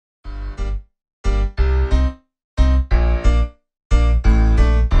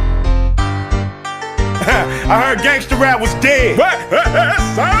I heard gangsta rap was dead. Look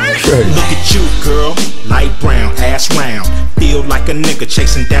at you, girl, light brown, ass round. Feel like a nigga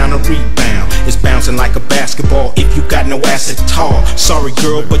chasing down a rebound. It's bouncing like a basketball if you got no ass at all. Sorry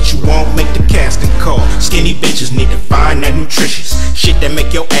girl, but you won't make the casting call. Skinny bitches need to find that nutritious shit that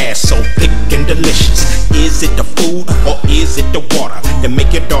make your ass so thick and delicious. Is it the food or is it the water that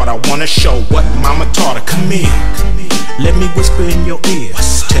make your daughter wanna show what mama taught her? Come here, let me whisper in your ear,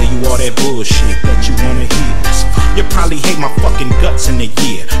 tell you all that bullshit that you wanna hear. You probably hate my fucking guts in a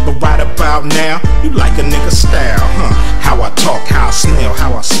year, but right about now, you like a nigga style, huh? How I talk, how I smell,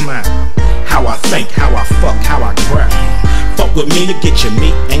 how I smile, how I think, how I fuck, how I growl. Fuck with me, you get your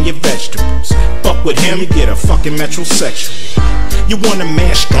meat and your vegetables. Fuck with him, you get a fucking metrosexual. You want a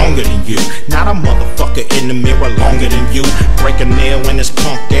man stronger than you, not a motherfucker in the mirror longer than you. Break a nail in his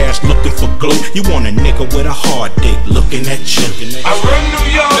punk ass looking for glue. You want a nigga with a hard dick looking at you. I run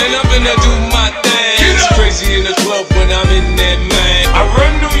New York, man, I'm finna do my thing. It's crazy in the club when I'm in that man. I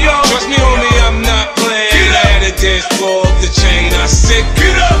run New York, trust me homie, I'm not playing. I had a dance floor off the chain, I said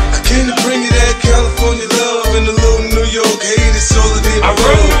get up. I came to bring you that California love and a little New York hate, it's all of it. I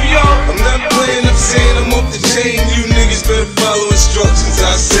run New York, I'm not playing, I'm saying I'm off the chain. You niggas better follow instructions,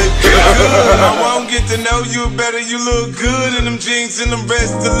 I said get up. I won't get to know you better, you look good in them jeans and them red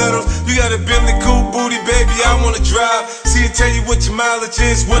stilettos. You got a Bentley cool booty, baby, I wanna drive. See it, tell you what your mileage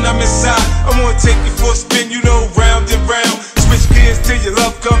is when I'm inside. I wanna take you for a spin, you know, round and round. Switch gears till your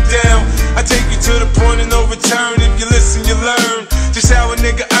love come down. I take you to the point of no return. If you listen, you learn just how a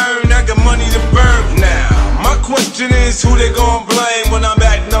nigga earn. I got money to burn. Now, my question is who they gon' blame when I'm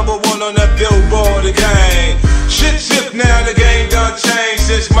at #1 on that Billboard again? Shit shift now, the game done changed.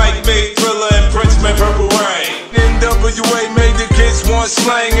 Since Mike made Thriller and Prince made Purple Rain. NWA made the kids want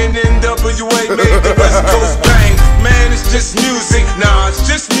slang, and NWA made the West Coast bang. Man, it's just music, nah, it's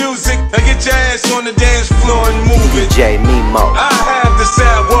just music. Now get your ass on the dance floor and move it. DJ Mimo. I have the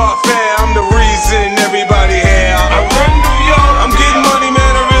sad warfare, I'm the reason everybody here. I run New York, I'm getting money,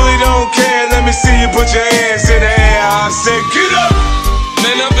 man, I really don't care. Let me see you put your hands in the air. I said get up,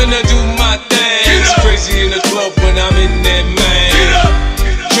 man, I'm finna do my thing. It's crazy in the club when I'm in that man. Get up,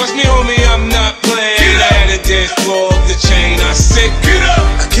 trust me homie, I'm not playing. I had a dance floor off the chain, I said get up.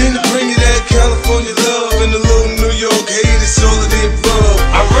 I came to bring you that California love and a little New York hate, it's all of the above.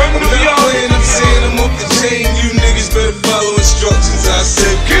 I run New York, playing, I'm saying I'm off the chain. You niggas better follow instructions, I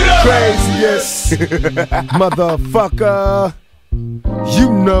said get up. Craziest motherfucker, you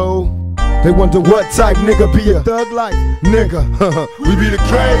know. They wonder what type nigga be a thug life nigga. We be the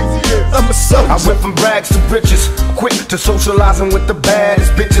craziest. I'm a soldier. I went from rags to riches, quick to socializing with the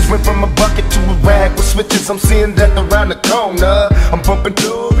baddest bitches. Went from a bucket to a rag with switches. I'm seeing that around the corner. I'm bumping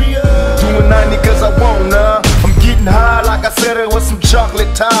Doria, doing 90 cause I wanna. I'm getting high like I said it was some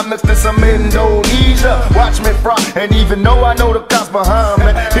chocolate time mixed in some Indonesia. Watch me fry, and even though I know the cops behind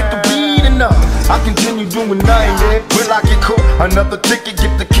me, hit the weed enough, I continue doing 90. Will I get caught? Another ticket,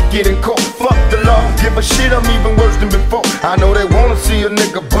 get the kick it in court. Fuck the law, give a shit, I'm even worse than before. I know they wanna see a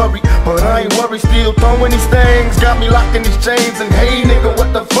nigga buried, but I ain't worried, still throwing these things. Got me locked in these chains, and hey nigga,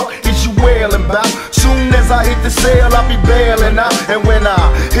 what the fuck is you wailing about? Soon as I hit the cell, I'll be bailing out. And when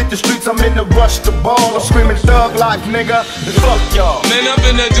I hit the streets, I'm in the rush to ball. I'm screaming thug life, nigga, fuck y'all. Man, I'm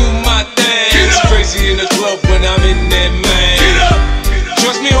finna do my thing. It's crazy in the club when I'm in that man. Get up,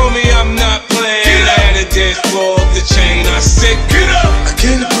 trust me homie, I'm not playing. I had a dance floor off the chain, I said get up. I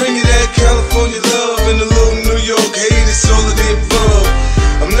came to bring you that California love and a little New York hate, it's all of the above.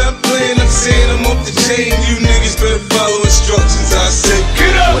 I'm not playing, I'm saying I'm off the chain. You niggas better follow instructions, I said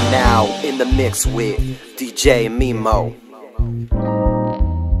get up. We're now in the mix with DJ Mimo.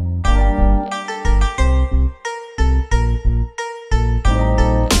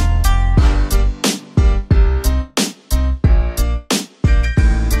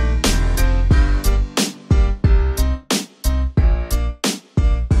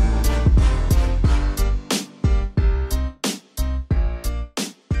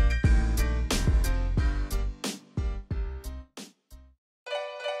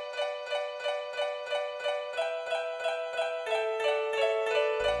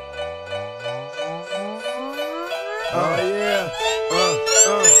 Oh yeah,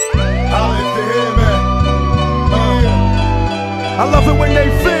 I'll hit the head, man. I love it when they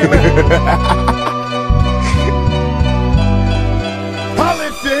feel me. I'll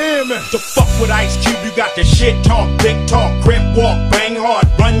hit the head, man. The fuck with Ice Cube, you got the shit talk, big talk, grip walk, bang hard,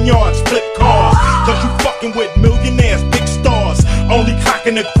 run yards, flip cars. Cause you fucking with millionaires, big stars. Only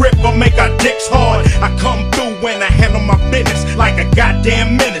cocking the grip gon' make our dicks hard. I come through when I handle my business like a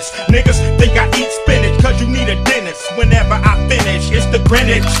goddamn menace. Niggas think I eat spinach cause you need a dentist. Whenever I finish, it's the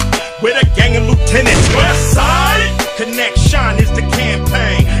Greenwich with a gang of lieutenants. West side.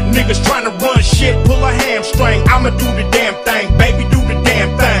 I'ma do the damn thing, baby, do the damn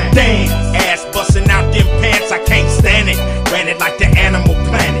thing. Damn, ass busting out them pants, I can't stand it. Ran it like the Animal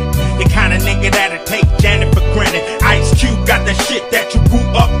Planet. The kind of nigga that'll take Janet for granted. Ice Cube got the shit that you grew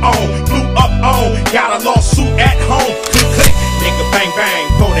up on, blew up on. Got a lawsuit at home. Click, click, nigga, bang, bang,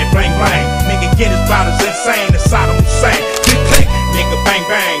 throw that bling, bling. Nigga get his bout as insane as Saddam Hussein. Click, click, nigga, bang,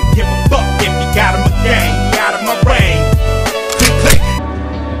 bang. Give a fuck if you got him again. He out of my range. Click, click.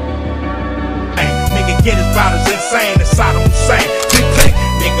 Nigga get his bout as insane as Saddam Hussein. Click, click,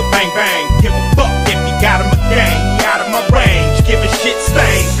 nigga, bang, bang. Give a fuck if you got him again. He out of my range. Give a shit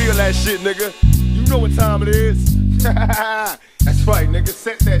stain. Feel that shit, nigga. You know what time it is. That's right, nigga.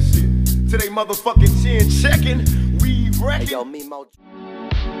 Set that shit. Today motherfucking chin checking. We wrecking. Hey, yo, Mimo.